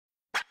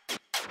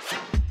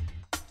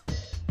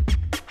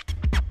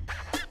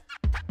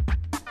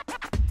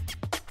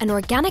An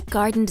organic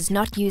garden does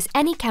not use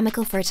any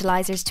chemical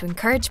fertilizers to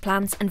encourage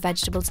plants and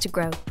vegetables to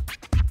grow.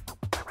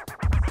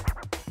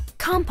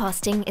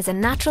 Composting is a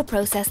natural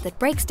process that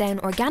breaks down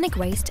organic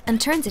waste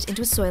and turns it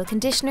into a soil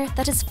conditioner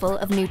that is full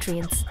of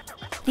nutrients.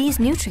 These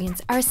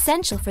nutrients are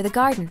essential for the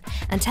garden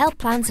and help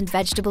plants and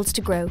vegetables to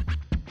grow.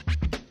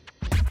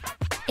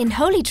 In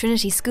Holy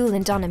Trinity School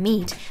in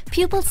Donaghmede,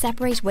 pupils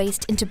separate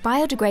waste into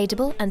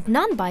biodegradable and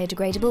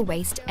non-biodegradable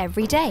waste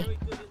every day.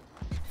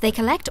 They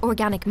collect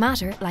organic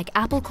matter like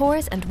apple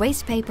cores and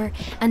waste paper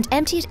and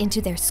empty it into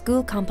their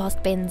school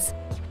compost bins.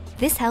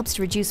 This helps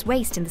to reduce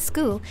waste in the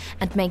school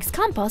and makes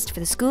compost for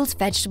the school's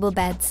vegetable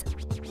beds.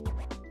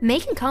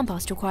 Making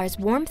compost requires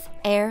warmth,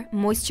 air,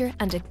 moisture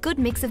and a good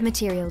mix of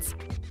materials.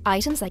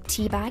 Items like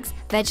tea bags,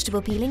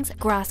 vegetable peelings,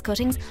 grass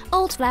cuttings,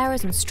 old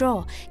flowers and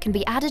straw can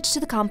be added to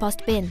the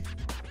compost bin.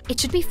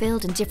 It should be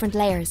filled in different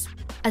layers,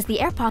 as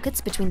the air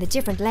pockets between the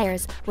different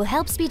layers will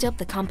help speed up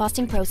the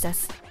composting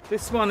process.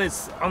 This one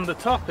is on the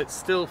top, it's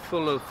still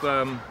full of...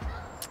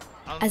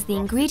 As the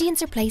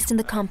ingredients are placed in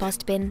the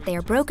compost bin, they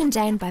are broken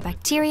down by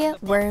bacteria,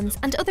 worms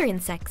and other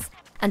insects,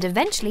 and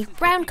eventually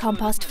brown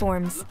compost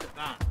forms.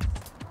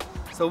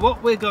 So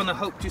what we're going to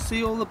hope, do you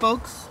see all the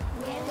bugs?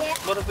 Yeah.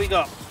 What have we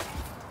got?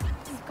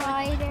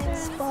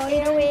 Spiders.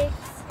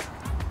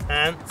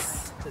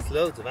 Ants. There's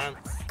loads of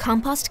ants.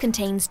 Compost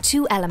contains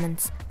two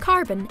elements,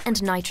 carbon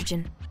and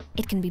nitrogen.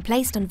 It can be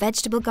placed on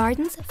vegetable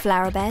gardens,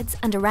 flower beds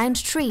and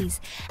around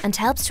trees and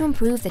helps to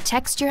improve the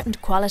texture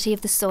and quality of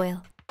the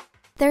soil.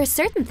 There are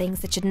certain things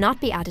that should not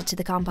be added to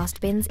the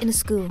compost bins in a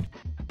school.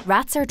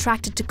 Rats are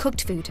attracted to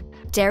cooked food,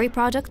 dairy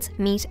products,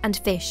 meat and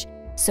fish,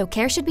 so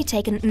care should be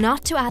taken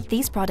not to add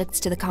these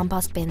products to the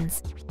compost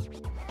bins.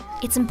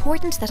 It's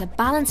important that a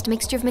balanced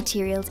mixture of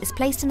materials is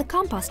placed in the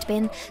compost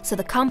bin so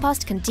the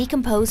compost can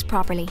decompose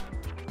properly.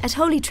 At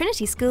Holy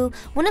Trinity School,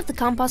 one of the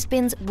compost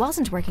bins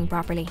wasn't working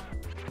properly.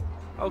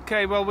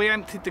 Okay, well we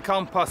emptied the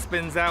compost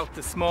bins out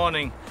this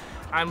morning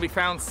and we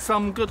found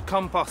some good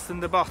compost in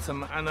the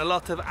bottom and a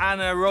lot of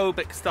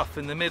anaerobic stuff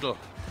in the middle.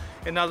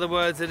 In other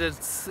words, it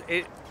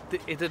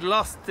had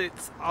lost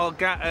its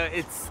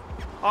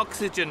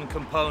oxygen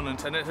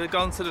component and it had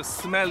gone sort of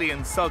smelly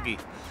and soggy.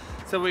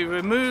 So we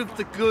removed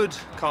the good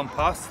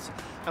compost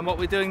and what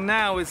we're doing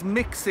now is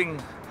mixing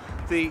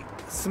the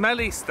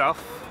smelly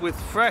stuff with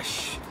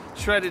fresh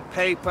shredded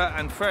paper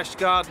and fresh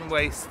garden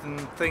waste and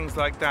things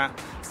like that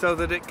so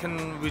that it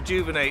can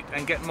rejuvenate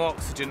and get more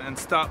oxygen and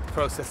start the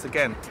process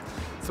again.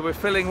 So we're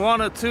filling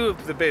one or two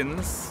of the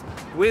bins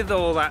with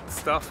all that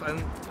stuff and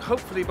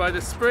hopefully by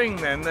the spring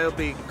then there'll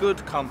be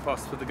good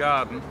compost for the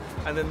garden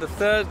and then the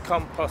third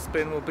compost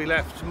bin will be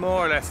left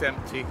more or less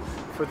empty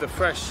for the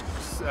fresh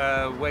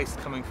waste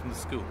coming from the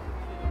school.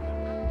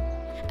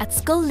 At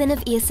Scoil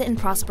Linneadh Íosa in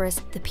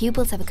Prosperous, the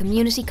pupils have a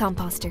community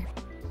composter.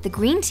 The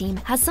Green Team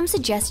has some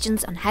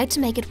suggestions on how to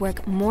make it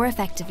work more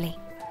effectively.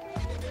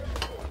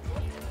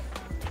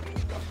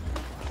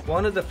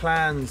 One of the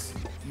plans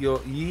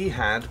ye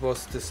had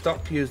was to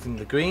stop using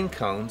the green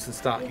cones and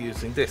start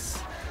using this.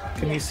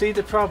 Can you see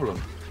the problem?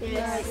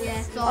 Yeah.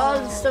 All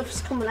the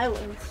stuff's coming out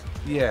and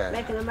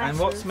making a mess. And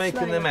what's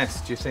making the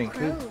mess, do you think?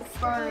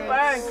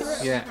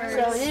 Birds.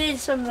 Yeah. So you need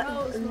some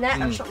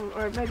net or something,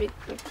 or maybe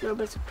little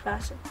bits of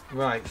plastic.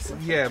 Right,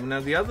 yeah. Now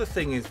the other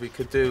thing we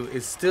could do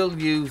is still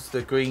use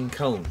the green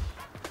cone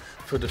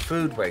for the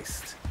food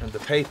waste and the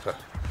paper.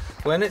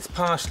 When it's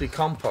partially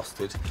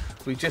composted,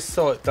 we just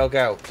saw it dug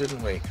out,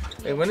 didn't we?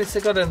 And when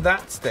it's got in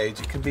that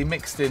stage, it can be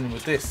mixed in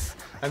with this,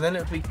 and then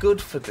it'll be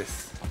good for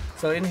this.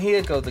 So in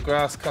here go the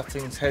grass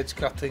cuttings, hedge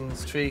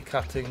cuttings, tree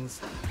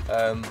cuttings,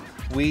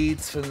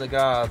 weeds from the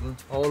garden,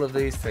 all of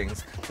these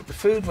things. But the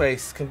food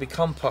waste can be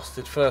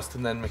composted first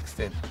and then mixed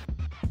in.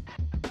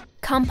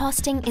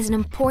 Composting is an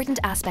important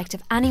aspect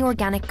of any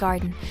organic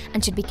garden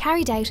and should be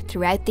carried out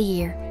throughout the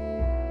year.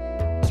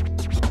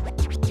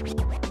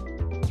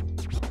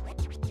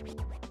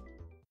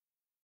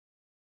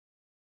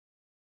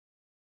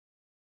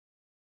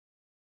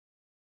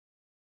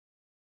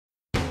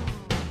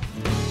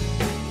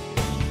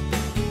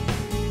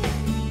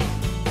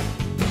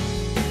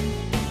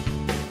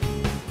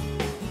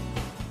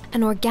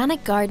 An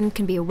organic garden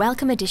can be a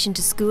welcome addition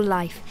to school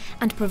life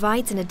and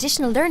provides an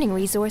additional learning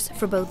resource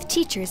for both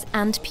teachers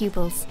and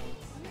pupils.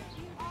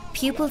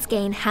 Pupils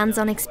gain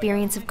hands-on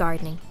experience of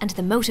gardening and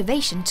the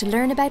motivation to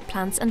learn about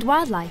plants and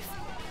wildlife.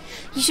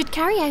 You should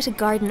carry out a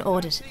garden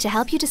audit to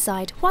help you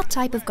decide what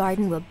type of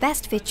garden will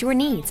best fit your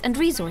needs and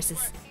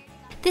resources.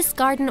 This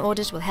garden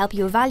audit will help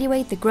you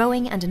evaluate the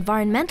growing and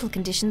environmental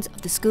conditions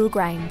of the school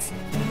grounds.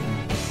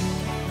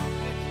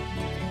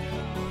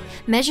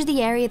 Measure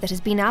the area that has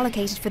been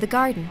allocated for the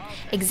garden.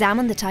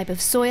 Examine the type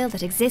of soil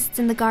that exists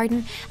in the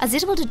garden, as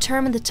it will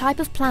determine the type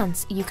of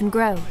plants you can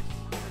grow.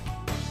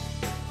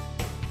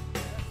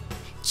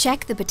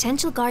 Check the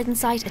potential garden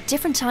site at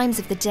different times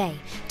of the day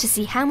to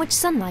see how much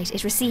sunlight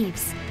it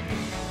receives.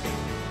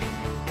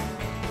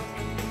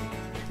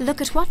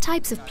 Look at what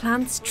types of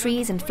plants,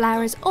 trees and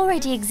flowers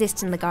already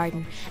exist in the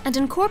garden and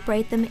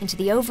incorporate them into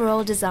the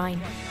overall design.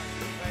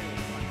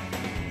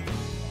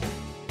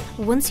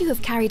 Once you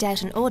have carried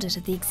out an audit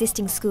of the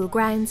existing school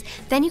grounds,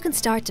 then you can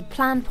start to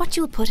plan what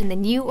you'll put in the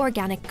new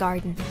organic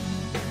garden.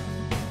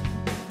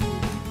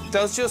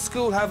 Does your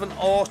school have an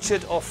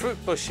orchard or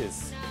fruit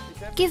bushes?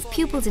 Give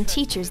pupils and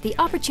teachers the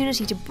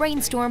opportunity to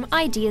brainstorm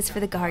ideas for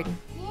the garden.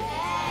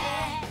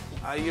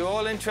 Are you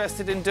all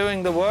interested in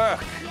doing the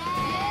work?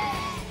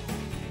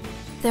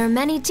 There are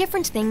many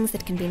different things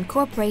that can be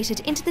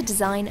incorporated into the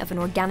design of an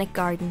organic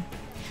garden.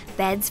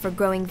 Beds for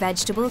growing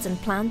vegetables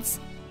and plants.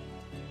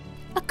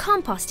 A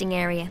composting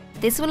area.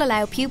 This will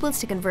allow pupils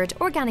to convert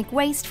organic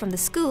waste from the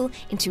school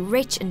into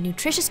rich and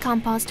nutritious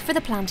compost for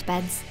the plant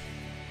beds.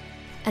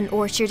 An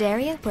orchard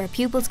area where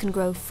pupils can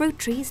grow fruit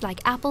trees like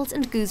apples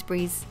and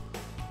gooseberries.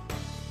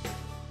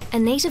 A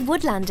native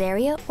woodland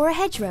area or a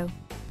hedgerow.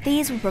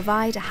 These will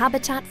provide a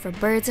habitat for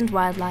birds and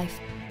wildlife.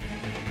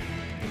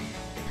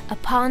 A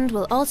pond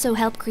will also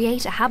help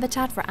create a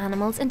habitat for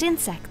animals and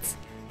insects.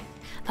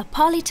 A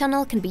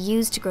polytunnel can be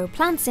used to grow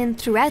plants in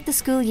throughout the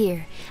school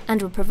year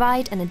and will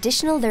provide an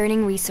additional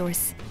learning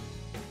resource.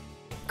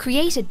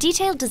 Create a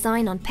detailed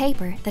design on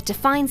paper that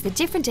defines the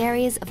different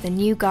areas of the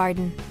new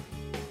garden.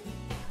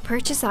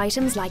 Purchase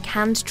items like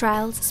hand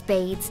trowels,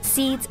 spades,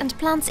 seeds and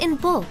plants in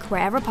bulk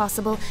wherever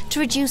possible to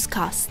reduce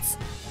costs.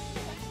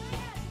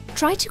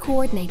 Try to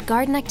coordinate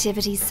garden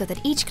activities so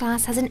that each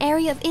class has an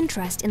area of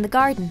interest in the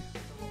garden.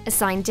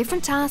 Assign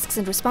different tasks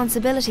and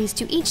responsibilities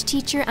to each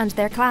teacher and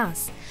their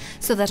class,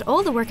 so that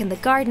all the work in the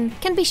garden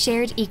can be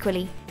shared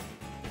equally.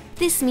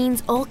 This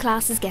means all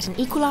classes get an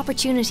equal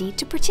opportunity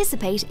to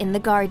participate in the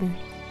garden.